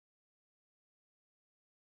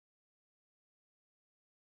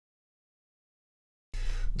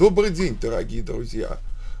Добрый день, дорогие друзья!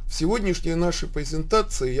 В сегодняшней нашей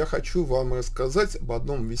презентации я хочу вам рассказать об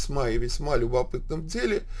одном весьма и весьма любопытном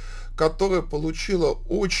деле, которое получило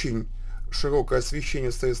очень широкое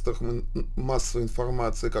освещение в средствах массовой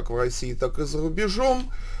информации как в России, так и за рубежом,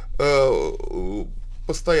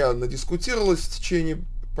 постоянно дискутировалось в течение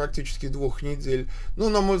практически 2 недель, но,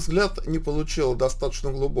 на мой взгляд, не получило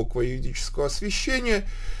достаточно глубокого юридического освещения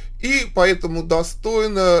и поэтому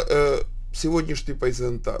достойно сегодняшней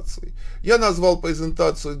презентации. Я назвал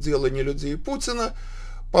презентацию «Дело не людей Путина»,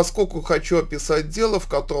 поскольку хочу описать дело, в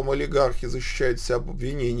котором олигархи защищают себя об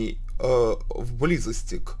обвинений в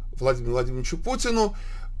близости к Владимиру Владимировичу Путину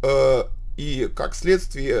и, как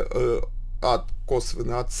следствие,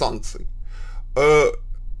 косвенно от санкций.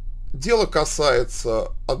 Дело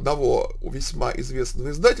касается одного весьма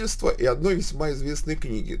известного издательства и одной весьма известной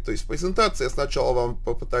книги. То есть в презентации я сначала вам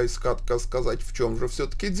попытаюсь кратко сказать, в чем же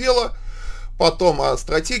все-таки дело, потом о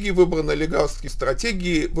стратегии, выбранной олигархской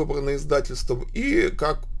стратегии, выбранной издательством, и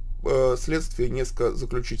как следствие несколько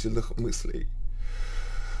заключительных мыслей.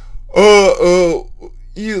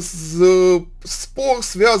 Спор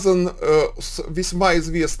связан с весьма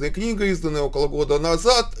известной книгой, изданной около года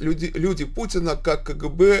назад. «Люди Путина. Как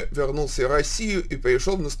КГБ вернулся в Россию и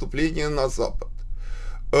перешел в наступление на Запад».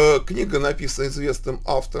 Книга написана известным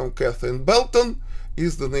автором Catherine Belton,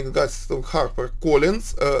 изданной издательством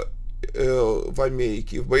HarperCollins в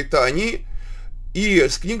Америке и в Британии. И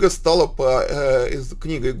книга стала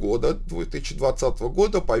книгой года 2020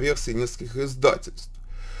 года по версии нескольких издательств.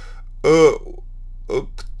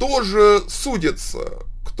 Кто же судится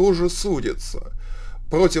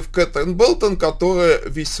против Catherine Belton, которая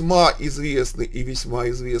весьма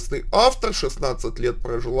известный автор, 16 лет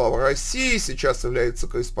прожила в России, сейчас является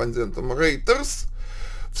корреспондентом Reuters.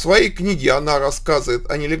 В своей книге она рассказывает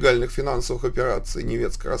о нелегальных финансовых операциях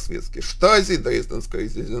немецко-российской штази, Дрезденской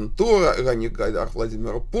резидентуры, ранних годах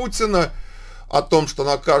Владимира Путина, о том, что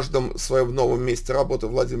на каждом своем новом месте работы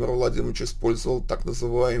Владимир Владимирович использовал так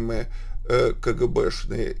называемые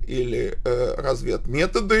КГБшные или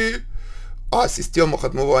разведметоды, о системах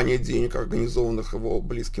отмывания денег, организованных его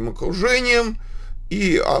близким окружением,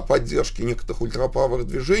 и о поддержке некоторых ультраправых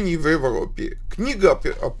движений в Европе. Книга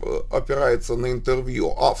опирается на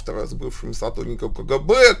интервью автора с бывшими сотрудниками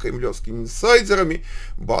КГБ, кремлевскими инсайдерами,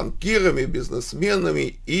 банкирами,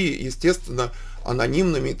 бизнесменами и, естественно,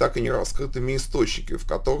 анонимными и так и не раскрытыми источниками, в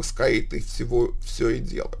которых, скорее, все и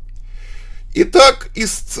дело. Итак,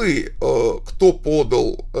 истцы, кто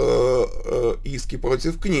подал иски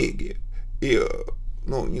против книги, и,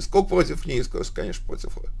 не сколько против книги, конечно,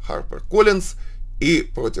 против HarperCollins и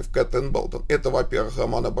против Catherine Belton. Это, во-первых,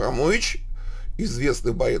 Роман Абрамович,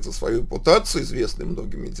 известный боец за свою репутацию, известный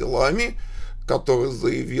многими делами, который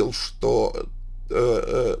заявил, что,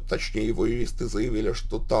 точнее, его юристы заявили,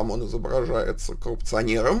 что там он изображается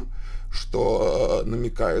коррупционером, что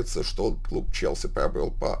намекается, что клуб Челси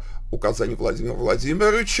приобрел по указанию Владимира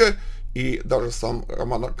Владимировича, и даже сам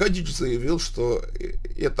Роман Аркадьевич заявил, что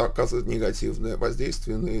это оказывает негативное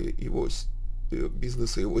воздействие на его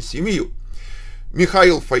бизнес и его семью.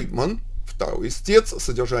 Михаил Фридман, второй истец,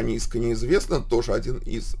 содержание иска неизвестно, тоже один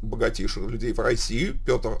из богатейших людей в России,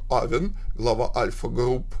 Петр Авен, глава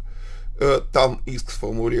Альфа-групп. Там иск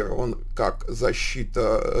сформулирован как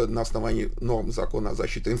защита на основании норм закона о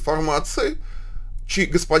защите информации.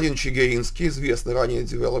 Господин Чигиринский, известный ранее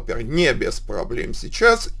девелопер, не без проблем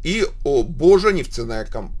сейчас. И, о боже, нефтяная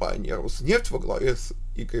компания Rosneft во главе с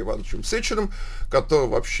Игорем Ивановичем Сечиным, который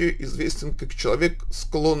вообще известен как человек,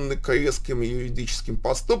 склонный к резким юридическим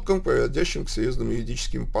поступкам, приводящим к серьезным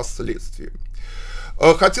юридическим последствиям.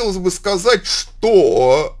 Хотелось бы сказать,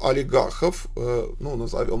 что олигархов,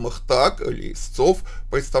 назовем их так, или истцов,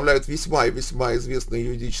 представляют весьма и весьма известные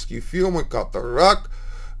юридические фирмы, Carter-Ruck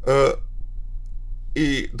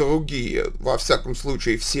и другие. Во всяком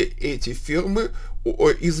случае, все эти фирмы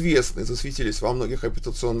известны, засветились во многих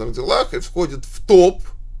репутационных делах и входят в топ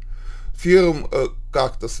фирм,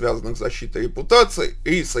 как-то связанных с защитой репутации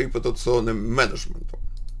и с репутационным менеджментом.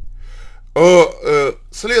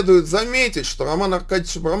 Следует заметить, что Роман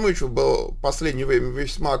Аркадьевич Абрамович был в последнее время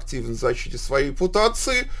весьма активен в защите своей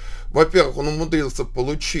репутации. Во-первых, он умудрился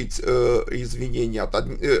получить извинения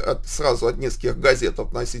сразу от нескольких газет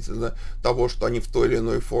относительно того, что они в той или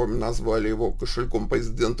иной форме назвали его кошельком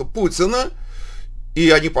президента Путина. И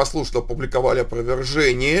они послушно опубликовали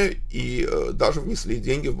опровержение и даже внесли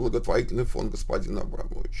деньги в благотворительный фонд господина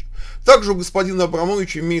Абрамовича. Также у господина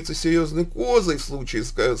Абрамовича имеется серьезный козырь в случае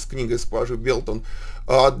с книгой госпожи Белтон.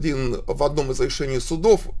 В одном из решений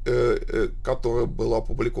судов, которое было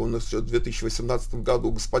опубликовано в 2018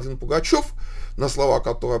 году, господин Пугачев, на слова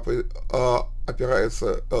которого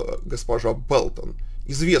опирается госпожа Белтон,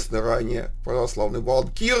 известный ранее православный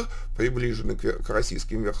банкир, приближенный к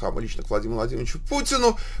российским верхам и лично к Владимиру Владимировичу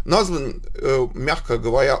Путину, назван, мягко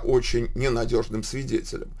говоря, очень ненадежным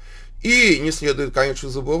свидетелем. И не следует, конечно,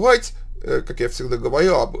 забывать, как я всегда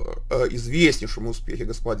говорю, об известнейшем успехе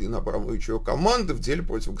господина Абрамовича и его команды в деле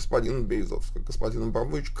против господина Березовского. Господин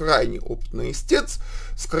Абрамович крайне опытный истец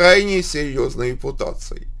с крайне серьезной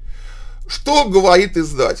репутацией. Что говорит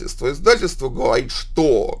издательство? Издательство говорит,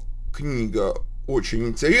 что книга очень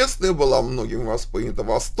интересная, была многим воспринята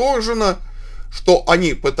восторженно, что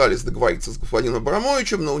они пытались договориться с господином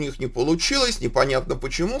Абрамовичем, но у них не получилось, непонятно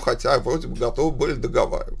почему, хотя вроде бы готовы были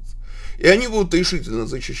договариваться. И они будут решительно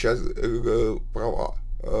защищать права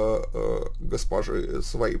госпожи,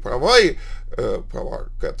 свои права и права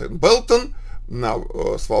Catherine Belton на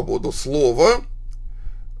свободу слова,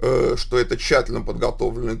 что это тщательно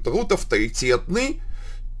подготовленный труд, авторитетный.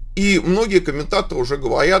 И многие комментаторы уже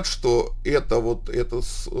говорят, что это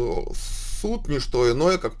суд не что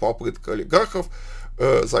иное, как попытка олигархов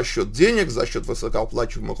за счет денег, за счет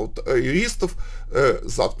высокооплачиваемых юристов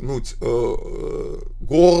заткнуть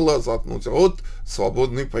горло, заткнуть рот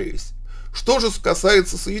свободной прессе. Что же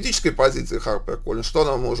касается с юридической позиции HarperCollins, что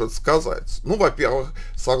она может сказать? Ну, во-первых,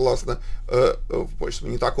 согласно, впрочем,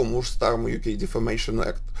 не такому уж старому UK Defamation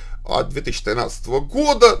Act от 2013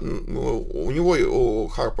 года, у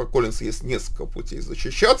HarperCollins есть несколько путей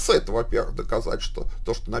защищаться. Это, во-первых, доказать, что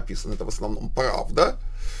то, что написано, это в основном правда,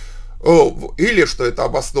 или что это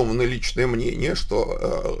обоснованное личное мнение,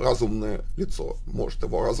 что разумное лицо может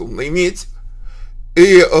его разумно иметь,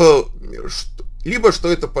 и либо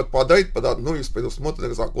что это подпадает под одну из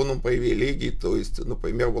предусмотренных законом привилегий, то есть,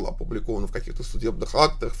 например, было опубликовано в каких-то судебных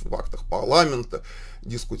актах, в актах парламента,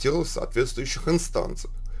 дискутировалось в соответствующих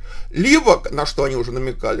инстанциях. Либо, на что они уже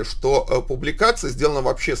намекали, что публикация сделана в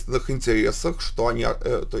общественных интересах, что они,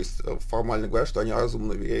 то есть формально говоря, что они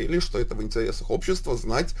разумно верили, что это в интересах общества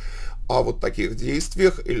знать о вот таких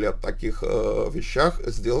действиях или о таких вещах,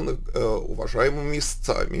 сделанных уважаемыми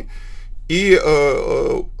истцами. И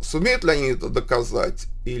сумеют ли они это доказать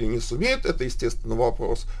или не сумеют, это, естественно,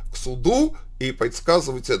 вопрос к суду, и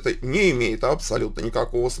предсказывать это не имеет абсолютно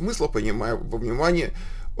никакого смысла, принимая во внимание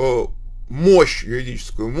мощь,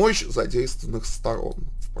 юридическую мощь задействованных сторон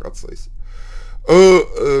в процессе.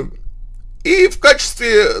 И в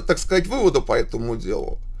качестве, так сказать, вывода по этому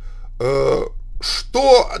делу,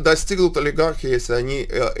 что достигнут олигархи, если они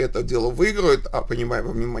это дело выиграют, а принимая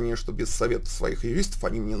во внимание, что без совета своих юристов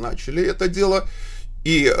они не начали это дело,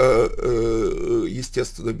 и,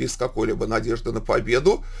 естественно, без какой-либо надежды на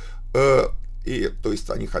победу, и, то есть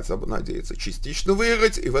они хотя бы надеются частично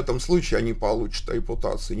выиграть, и в этом случае они получат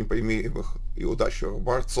репутацию непримиримых и удачливых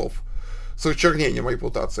борцов с очернением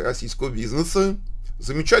репутации российского бизнеса,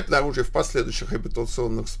 замечательное оружие в последующих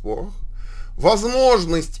репутационных спорах,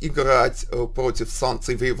 возможность играть против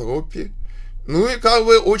санкций в Европе, ну и как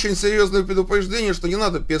бы очень серьезное предупреждение, что не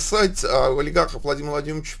надо писать о олигархах Владимира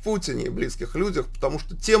Владимировича Путине и близких людях, потому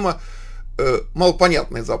что тема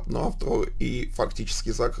малопонятная западному автору и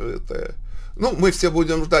фактически закрытая. Ну, мы все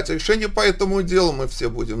будем ждать решения по этому делу, мы все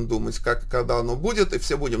будем думать, как и когда оно будет, и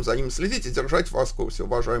все будем за ним следить и держать вас в курсе,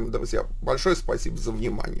 уважаемые друзья. Большое спасибо за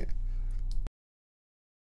внимание.